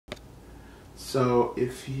So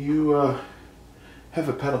if you have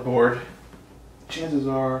a pedal board, chances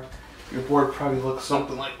are your board probably looks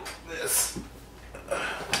something like this.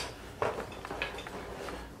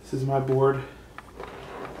 This is my board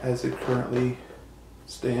as it currently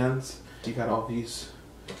stands. You got all these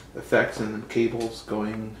effects and cables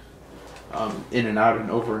going in and out and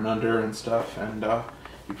over and under and stuff, and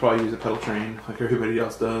you probably use a pedal train like everybody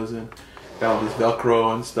else does, and got all this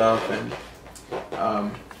Velcro and stuff, and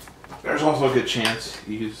there's also a good chance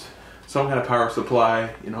you use some kind of power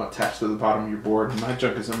supply, you know, attached to the bottom of your board. My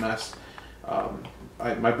junk is a mess.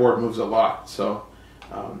 My board moves a lot, so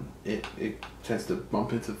it tends to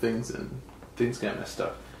bump into things and things get messed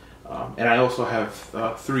up. And I also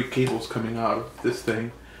have 3 cables coming out of this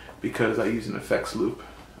thing because I use an effects loop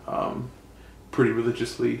pretty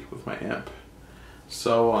religiously with my amp.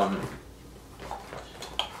 So,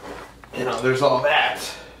 you know, there's all that.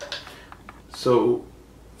 So,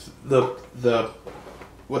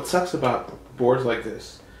 what sucks about boards like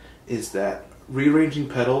this is that rearranging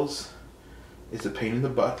pedals is a pain in the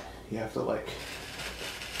butt. You have to like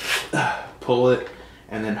pull it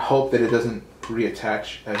and then hope that it doesn't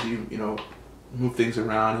reattach as you know, move things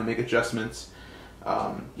around and make adjustments.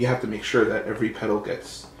 You have to make sure that every pedal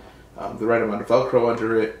gets the right amount of Velcro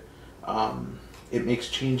under it. It makes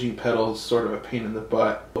changing pedals sort of a pain in the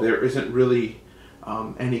butt. There isn't really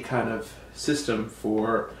any kind of system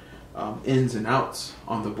for ins and outs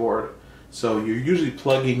on the board, so you're usually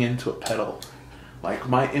plugging into a pedal. Like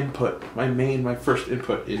my input, my first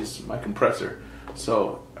input is my compressor,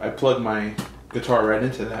 so I plug my guitar right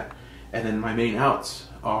into that, and then my main outs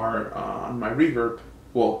are on my reverb.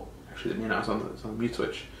 Well, actually the main out's on the mute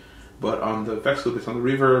switch, but on the effects loop it's on the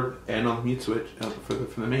reverb and on the mute switch for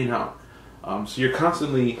the main out. So you're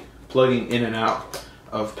constantly plugging in and out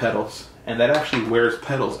of pedals, and that actually wears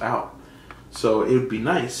pedals out. So it would be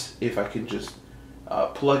nice if I could just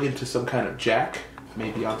plug into some kind of jack,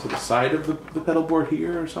 maybe onto the side of the pedal board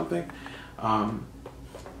here or something, and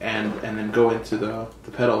then go into the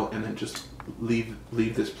pedal and then just leave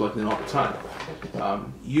this plugged in all the time.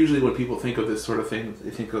 Usually when people think of this sort of thing,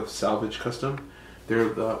 they think of Salvage Custom. They're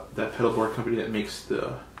that pedal board company that makes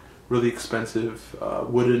the really expensive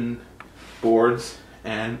wooden boards,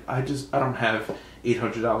 and I don't have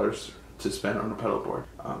 $800 to spend on a pedal board.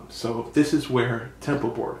 So this is where Tempo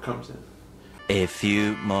Board comes in. A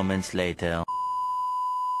few moments later.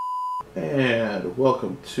 And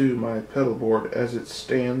welcome to my pedal board as it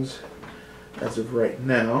stands as of right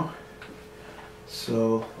now.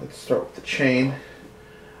 So let's start with the chain.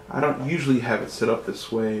 I don't usually have it set up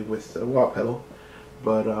this way with a wah pedal,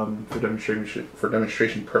 but for demonstration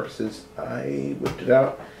purposes, I whipped it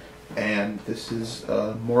out. And this is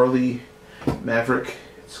Morley Maverick.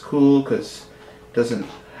 It's cool because it doesn't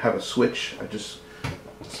have a switch. I just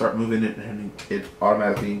start moving it and it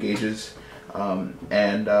automatically engages.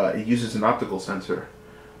 And it uses an optical sensor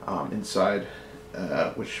inside,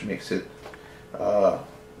 which makes it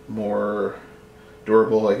more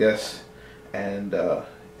durable, I guess, and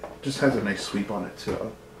just has a nice sweep on it too.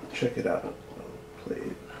 I'll check it out. I'll play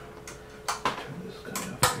it. Turn this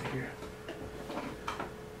guy off right here.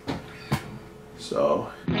 So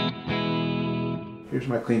here's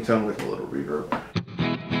my clean tone with a little reverb.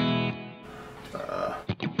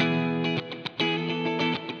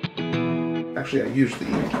 Actually, I usually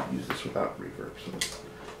use this without reverb, so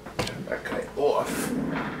turn that guy off.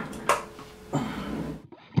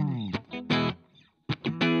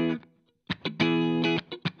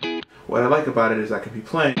 What I like about it is I can be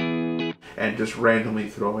playing and just randomly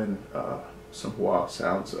throw in some wah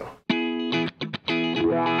sounds. So.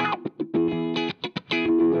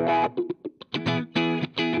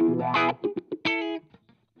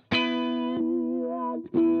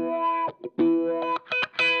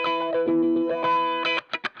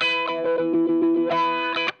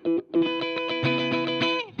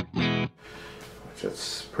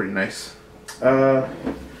 That's pretty nice.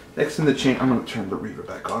 Next in the chain, I'm going to turn the reverb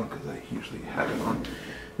back on because I usually have it on.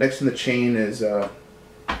 Next in the chain is the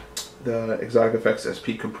Exotic Effects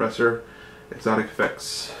SP compressor. Exotic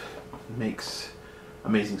Effects makes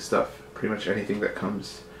amazing stuff. Pretty much anything that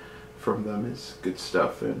comes from them is good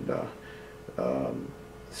stuff, and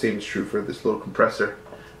same is true for this little compressor.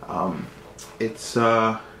 It's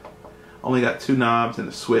only got 2 knobs and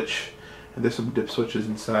a switch, and there's some dip switches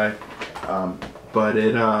inside. But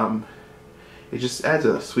it just adds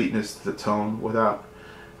a sweetness to the tone without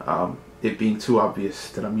it being too obvious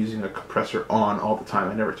that I'm using a compressor on all the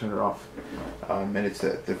time. I never turn it off. And it's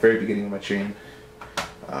at the very beginning of my chain.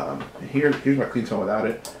 Here's my clean tone without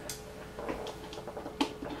it.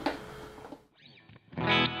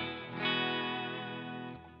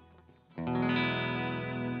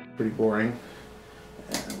 Pretty boring.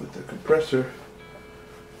 And with the compressor,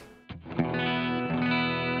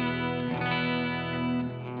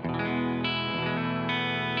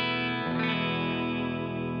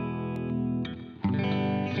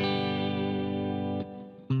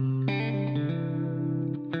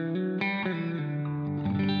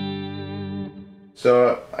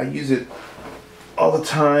 so I use it all the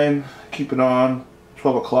time, keep it on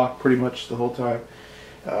 12 o'clock pretty much the whole time.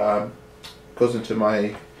 Goes into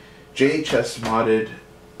my JHS modded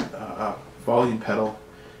volume pedal.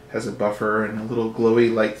 Has a buffer and a little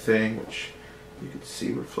glowy light thing, which you can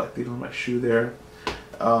see reflecting on my shoe there.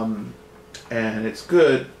 And it's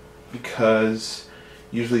good because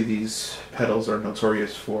usually these pedals are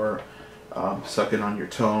notorious for sucking on your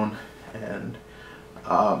tone, and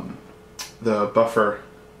the buffer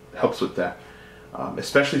helps with that,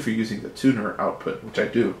 especially if you're using the tuner output, which I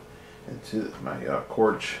do, into my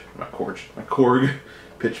Korg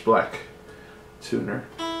pitch black tuner.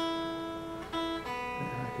 And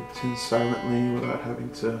I can tune silently without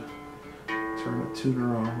having to turn the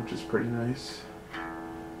tuner on, which is pretty nice.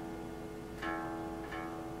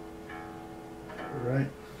 Alright.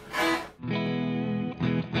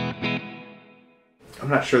 I'm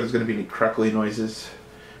not sure there's going to be any crackly noises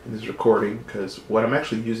in this recording, because what I'm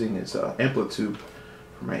actually using is Amplitude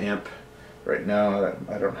for my amp. Right now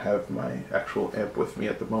I don't have my actual amp with me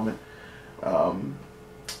at the moment.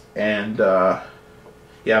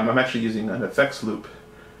 Yeah, I'm actually using an effects loop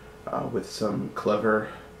with some clever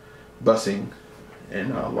bussing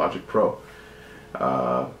in Logic Pro.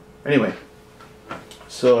 Anyway,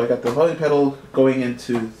 so I got the volume pedal going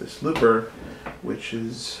into this looper, which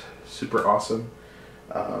is super awesome.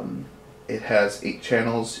 It has 8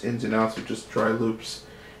 channels, ins and outs, or just dry loops,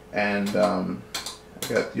 and I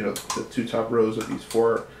got, you know, the 2 top rows of these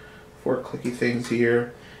four clicky things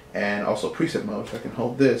here, and also preset mode. So I can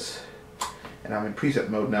hold this, and I'm in preset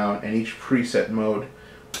mode now, and each preset mode,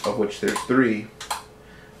 of which there's 3,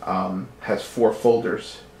 has 4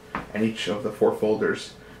 folders, and each of the 4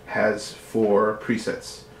 folders has 4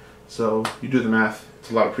 presets. So you do the math,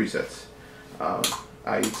 it's a lot of presets.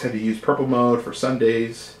 I tend to use purple mode for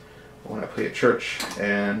Sundays when I play at church,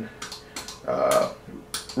 and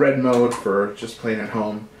red mode for just playing at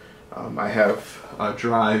home. I have a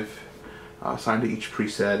drive assigned to each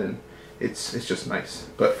preset, and it's just nice.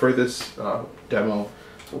 But for this demo,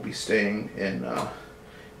 we'll be staying in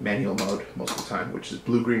manual mode most of the time, which is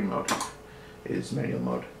blue-green mode is manual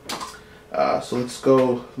mode. So let's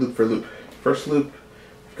go loop for loop. First loop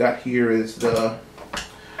we've got here is the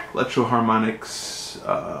Electro-Harmonix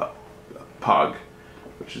POG,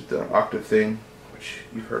 which is the octave thing, which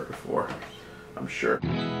you've heard before, I'm sure.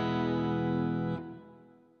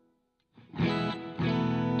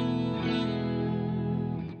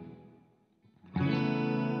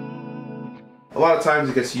 A lot of times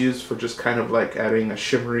it gets used for just kind of like adding a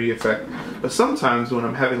shimmery effect, but sometimes when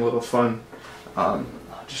I'm having a little fun, I'll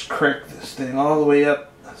just crank this thing all the way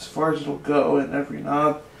up as far as it'll go in every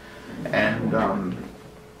knob, and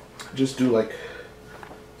just do like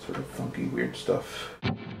sort of funky weird stuff.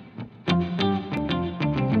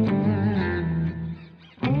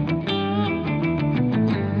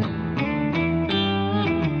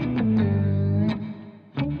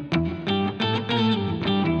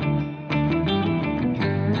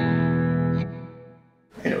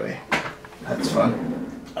 Anyway, that's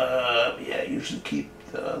fun. Yeah, usually keep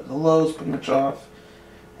the lows pretty much off,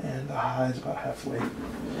 and the highs about halfway,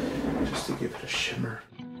 just to give it a shimmer.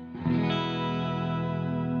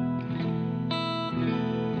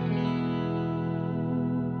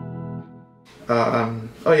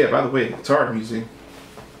 Oh yeah, by the way, the guitar I'm using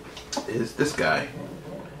is this guy.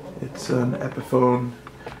 It's an Epiphone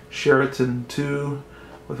Sheraton 2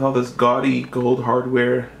 with all this gaudy gold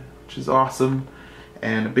hardware, which is awesome,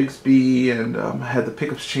 and a Bigsby, and I had the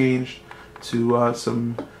pickups changed to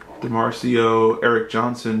some DiMarzio, Eric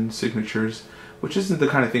Johnson signatures, which isn't the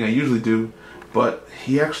kind of thing I usually do, but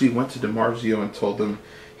he actually went to DiMarzio and told them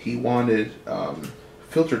he wanted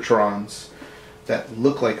Filtertrons that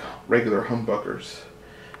look like regular humbuckers,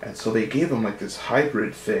 and so they gave him like this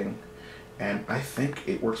hybrid thing, and I think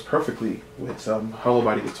it works perfectly with hollow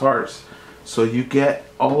body guitars. So you get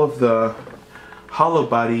all of the hollow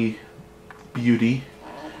body beauty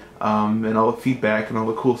and all the feedback and all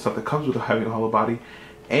the cool stuff that comes with having a hollow body,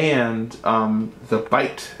 and the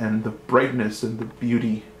bite and the brightness and the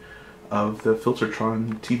beauty of the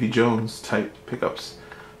Filtertron TV Jones type pickups.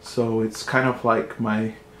 So it's kind of like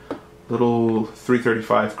my little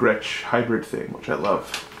 335 Gretsch hybrid thing, which I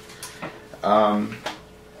love.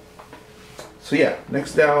 So yeah,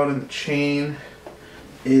 next down in the chain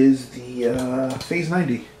is the Phase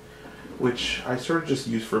 90. which I sort of just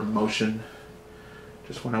use for motion,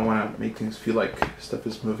 just when I want to make things feel like stuff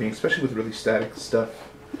is moving, especially with really static stuff.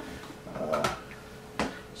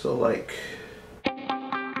 So like,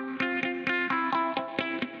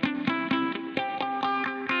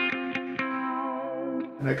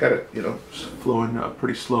 and I got it, you know, flowing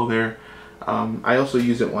pretty slow there. I also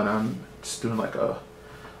use it when I'm just doing like a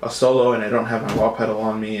solo and I don't have my wah pedal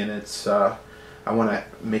on me, and it's I want to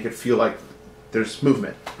make it feel like there's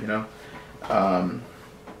movement, you know.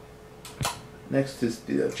 Next is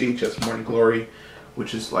the JHS Morning Glory,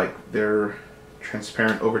 which is like their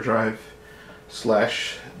transparent overdrive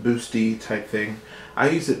slash boosty type thing. I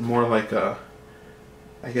use it more like a,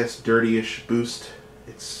 I guess, dirty-ish boost.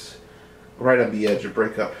 It's right on the edge of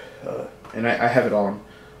breakup, and I have it on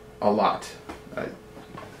a lot. I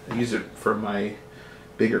use it for my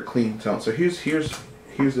bigger clean tone. So here's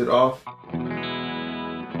it off.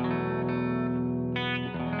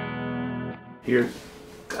 Here's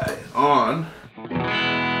guy on.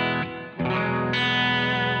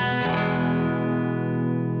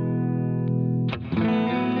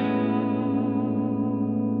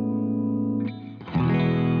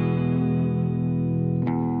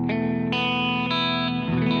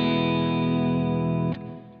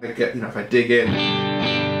 I get, you know, if I dig in,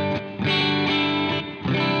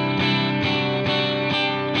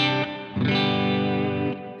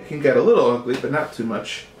 it can get a little ugly, but not too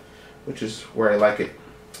much, which is where I like it.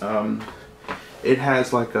 It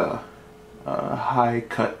has like a high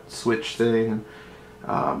cut switch thing.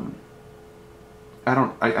 I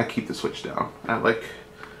keep the switch down. I like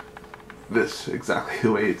this exactly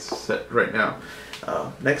the way it's set right now.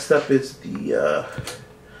 Next up is the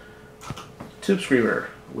Tube Screamer,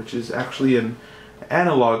 which is actually an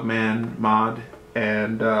Analog Man mod,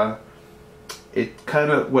 and it kind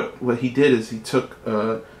of, what he did is he took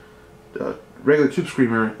a regular Tube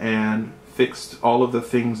Screamer and fixed all of the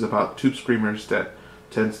things about Tube Screamers that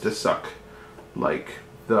tends to suck. Like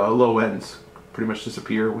the low ends pretty much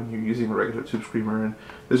disappear when you're using a regular Tube Screamer, and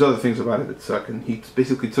there's other things about it that suck, and he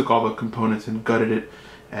basically took all the components and gutted it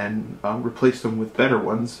and replaced them with better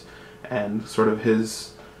ones, and sort of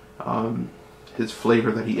his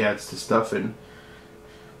flavor that he adds to stuff, and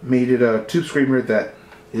made it a Tube Screamer that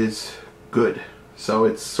is good. So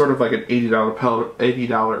it's sort of like an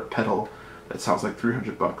 $80 pedal that sounds like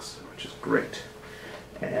 $300, which is great.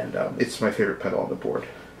 And it's my favorite pedal on the board.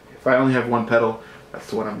 If I only have one pedal, that's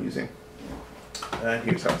the one I'm using. And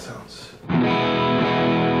here's how it sounds.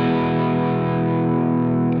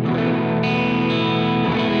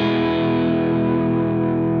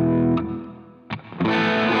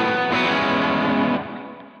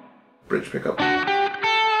 Bridge pickup.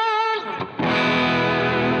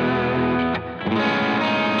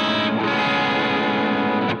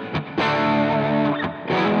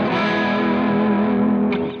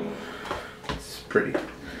 It's pretty.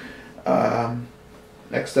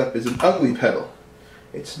 Next up is an ugly pedal.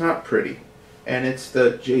 It's not pretty, and it's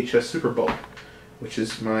the JHS Super Bowl, which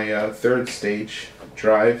is my third stage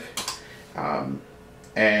drive,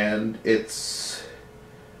 and it's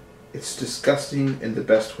disgusting in the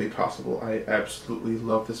best way possible. I absolutely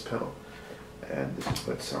love this pedal, and this is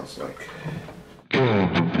what it sounds like.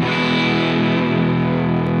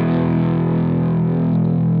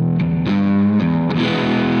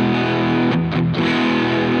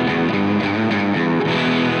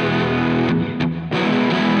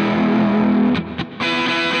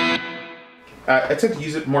 I tend to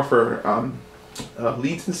use it more for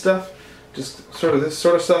leads and stuff, just sort of this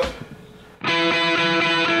sort of stuff.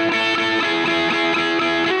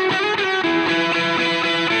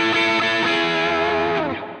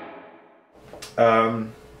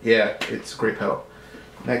 Yeah, it's a great pedal.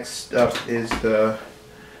 Next up is the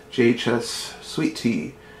JHS Sweet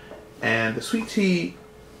Tea, and the Sweet Tea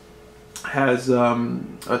has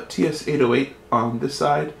a TS-808 on this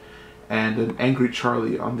side and an Angry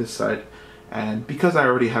Charlie on this side. And because I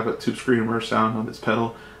already have a Tube Screamer sound on this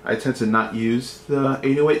pedal, I tend to not use the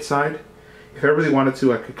 808 side. If I really wanted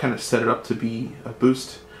to, I could kind of set it up to be a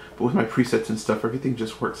boost, but with my presets and stuff, everything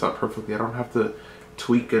just works out perfectly. I don't have to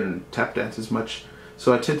tweak and tap dance as much.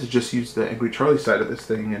 So I tend to just use the Angry Charlie side of this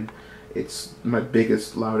thing, and it's my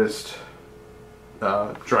biggest, loudest,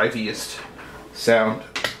 driviest sound.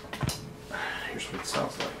 Here's what it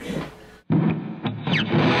sounds like.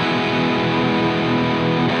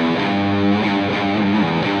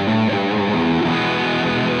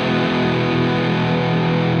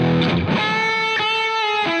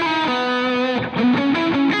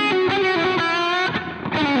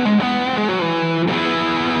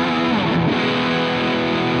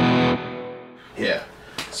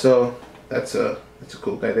 So that's a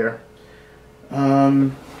cool guy there.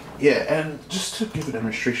 Yeah, and just to give a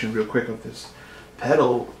demonstration real quick of this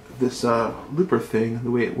pedal, this looper thing,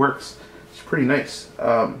 the way it works, it's pretty nice.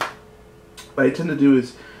 What I tend to do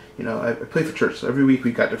is, you know, I play for church, so every week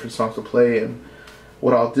we've got different songs to play, and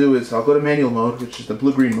what I'll do is I'll go to manual mode, which is the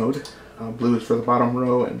blue-green mode. Blue is for the bottom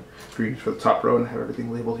row, and green is for the top row, and I have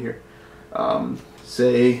everything labeled here.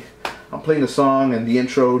 Say I'm playing a song, and the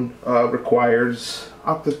intro requires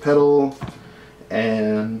octave pedal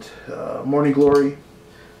and Morning Glory.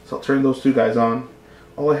 So I'll turn those two guys on.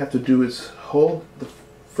 All I have to do is hold the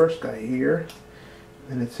first guy here,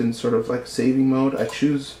 and it's in sort of like saving mode. I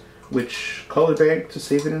choose which color bank to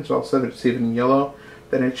save it in, so I'll save it in yellow.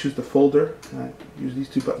 Then I choose the folder, and I use these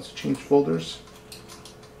two buttons to change folders.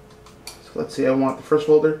 So let's say I want the first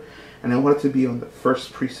folder, and I want it to be on the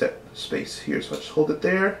first preset space here. So I just hold it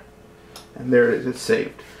there, and there it is, it's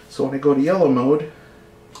saved. So when I go to yellow mode,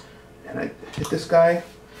 and I hit this guy,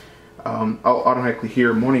 I'll automatically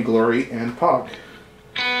hear Morning Glory and Pog.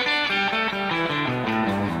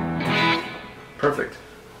 Perfect.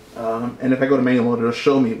 And if I go to manual mode, it'll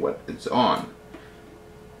show me what it's on.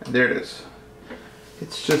 And there it is.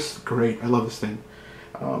 It's just great. I love this thing.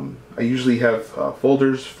 I usually have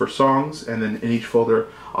folders for songs, and then in each folder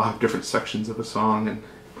I'll have different sections of a song, and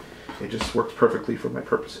it just works perfectly for my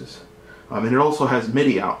purposes. And it also has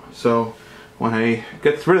MIDI out, so when I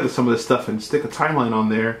get rid of some of this stuff and stick a timeline on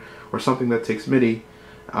there, or something that takes MIDI,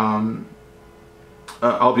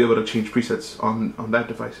 I'll be able to change presets on that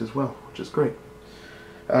device as well, which is great.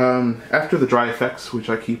 After the dry effects, which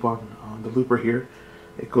I keep on the looper here,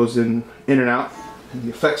 it goes in and out in the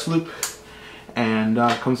effects loop, and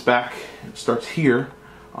comes back and starts here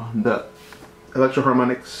on the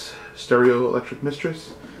Electro-Harmonix Stereo Electric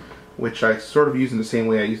Mistress, which I sort of use in the same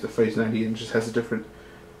way I use the Phase 90, and just has a different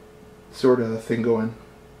sort of thing going.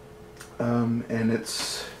 And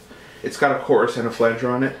it's got a chorus and a flanger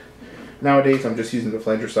on it. Nowadays I'm just using the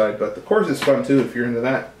flanger side, but the chorus is fun too if you're into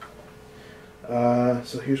that.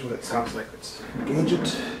 So here's what it sounds like. Let's engage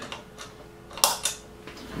it.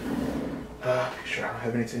 Make sure I don't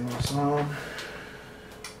have anything else on,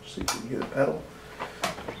 so you can hear the pedal.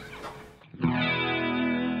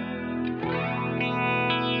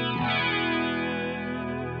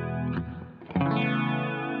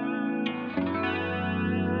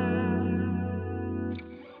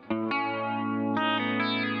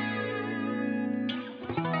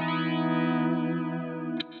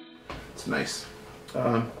 It's nice.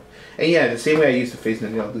 And yeah, the same way I use the Phase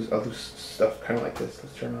 90, I'll do stuff kind of like this.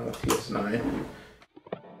 Let's turn on a TS9.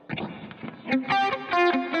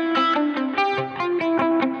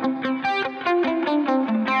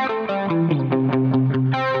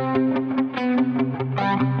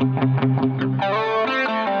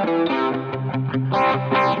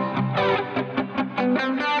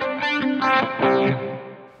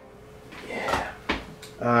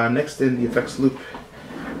 Yeah. Next in the effects loop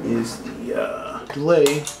is the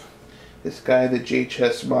delay. This guy that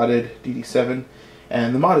JHS modded, DD7,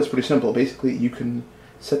 and the mod is pretty simple. Basically, you can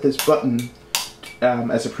set this button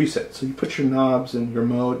as a preset. So you put your knobs and your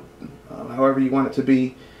mode however you want it to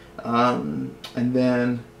be, and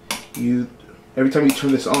then every time you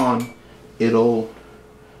turn this on, it'll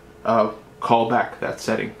call back that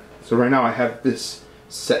setting. So right now I have this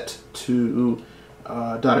set to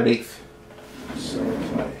dotted eighth. So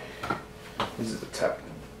if this is the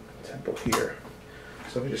tempo here.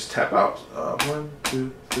 So if I just tap out, 1,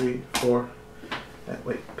 2, 3, 4.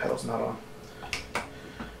 Wait, pedal's not on.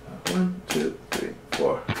 1, 2, 3,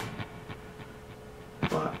 4.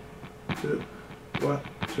 1, 2, 1,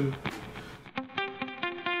 2.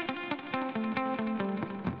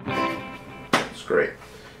 That's great.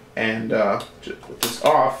 And with this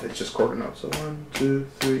off, it's just quarter notes. So 1, 2,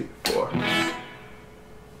 3, 4.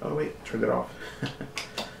 Oh wait, turned it off.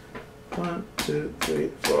 1, 2,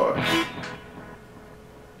 3, 4.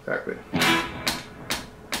 Exactly.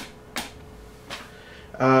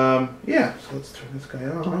 Yeah, so let's turn this guy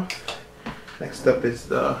off. Next up is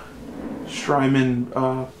the Strymon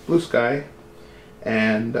Blue Sky,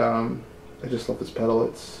 and I just love this pedal.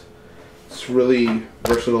 It's really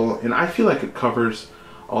versatile, and I feel like it covers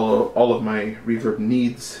all of my reverb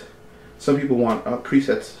needs. Some people want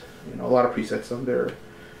presets, you know, a lot of presets on their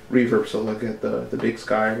reverb, so they'll get the big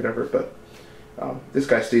sky or whatever, but this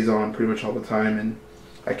guy stays on pretty much all the time, and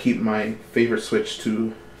I keep my favorite switch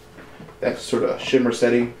to that sort of shimmer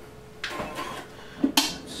setting.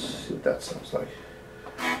 Let's see what that sounds like.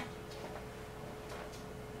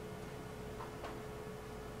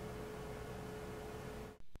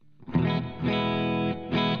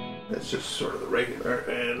 That's just sort of the regular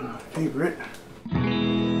and favorite.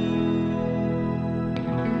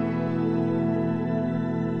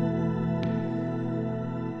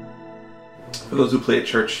 For those who play at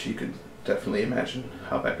church, you could definitely imagine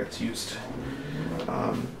how that gets used.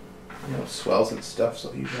 You know, swells and stuff,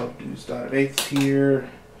 so you have to use dotted eighths here.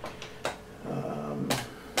 And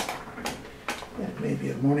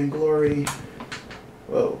maybe a morning glory.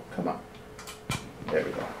 Whoa, come on. There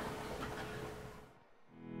we go.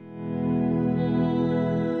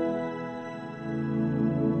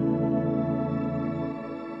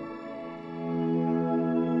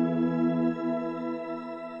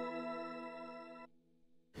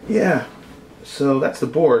 Yeah, so that's the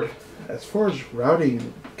board. As far as routing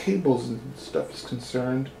and cables and stuff is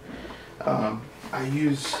concerned, I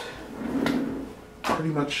use pretty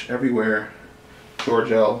much everywhere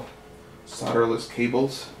George L solderless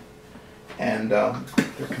cables, and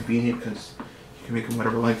they're convenient because you can make them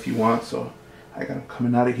whatever length you want. So I got them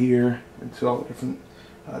coming out of here into all the different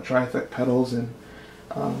dry effect pedals, and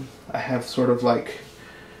I have sort of like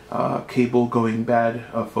cable going bad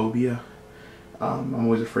phobia. I'm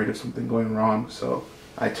always afraid of something going wrong, so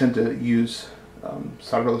I tend to use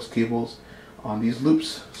solderless cables on these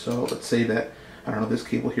loops. So let's say that, I don't know, this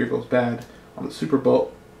cable here goes bad on the super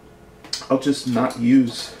bolt. I'll just not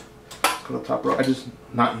use, go to the top row, I just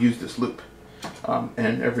not use this loop,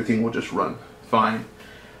 and everything will just run fine.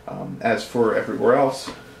 As for everywhere else,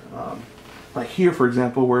 like here for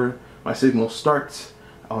example, where my signal starts,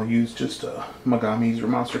 I'll use just Magamis or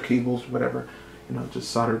monster cables, whatever, you know, just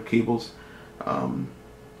soldered cables.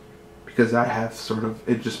 Because I have sort of,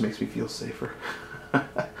 it just makes me feel safer.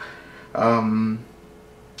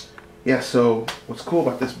 Yeah, so what's cool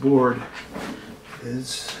about this board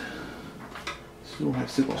is, this don't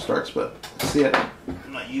have signal starts, but see, I'm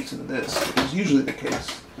not using this, which is usually the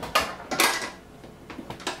case.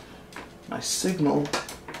 My signal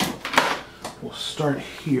will start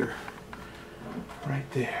here, right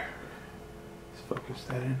there. Let's focus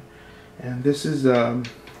that in. And this is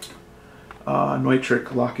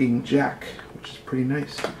Neutrik locking jack, which is pretty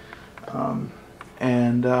nice,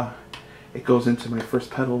 and it goes into my first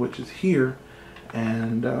pedal, which is here,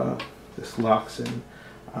 and this locks in.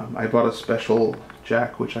 I bought a special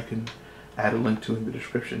jack which I can add a link to in the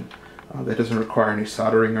description, that doesn't require any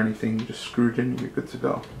soldering or anything. You just screw it in and you're good to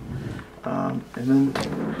go. And then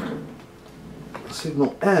the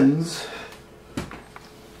signal ends,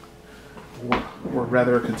 or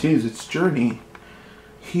rather continues its journey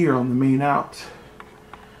here on the main out.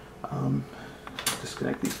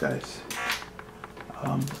 Disconnect these guys.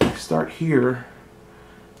 I start here.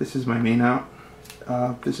 This is my main out.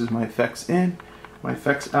 This is my effects in, my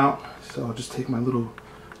effects out. So I'll just take my little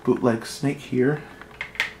bootleg snake here,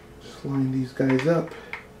 just line these guys up,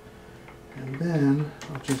 and then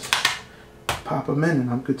I'll just pop them in and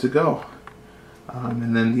I'm good to go.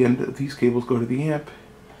 And then the end of these cables go to the amp.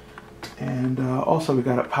 And also we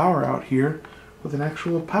got a power out here with an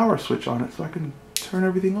actual power switch on it, so I can turn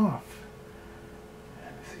everything off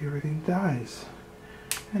and see everything dies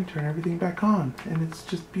and turn everything back on, and it's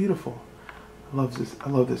just beautiful. I love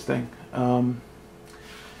this thing. So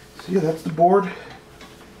yeah, that's the board.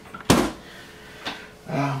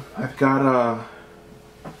 I've got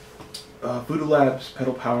Voodoo Labs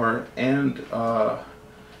pedal power and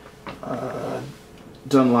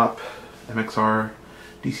Dunlop MXR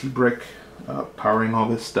DC brick powering all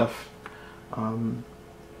this stuff.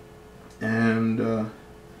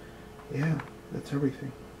 Yeah, that's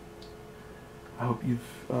everything. I hope you've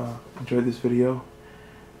enjoyed this video,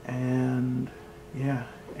 and yeah,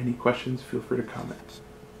 any questions, feel free to comment.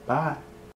 Bye.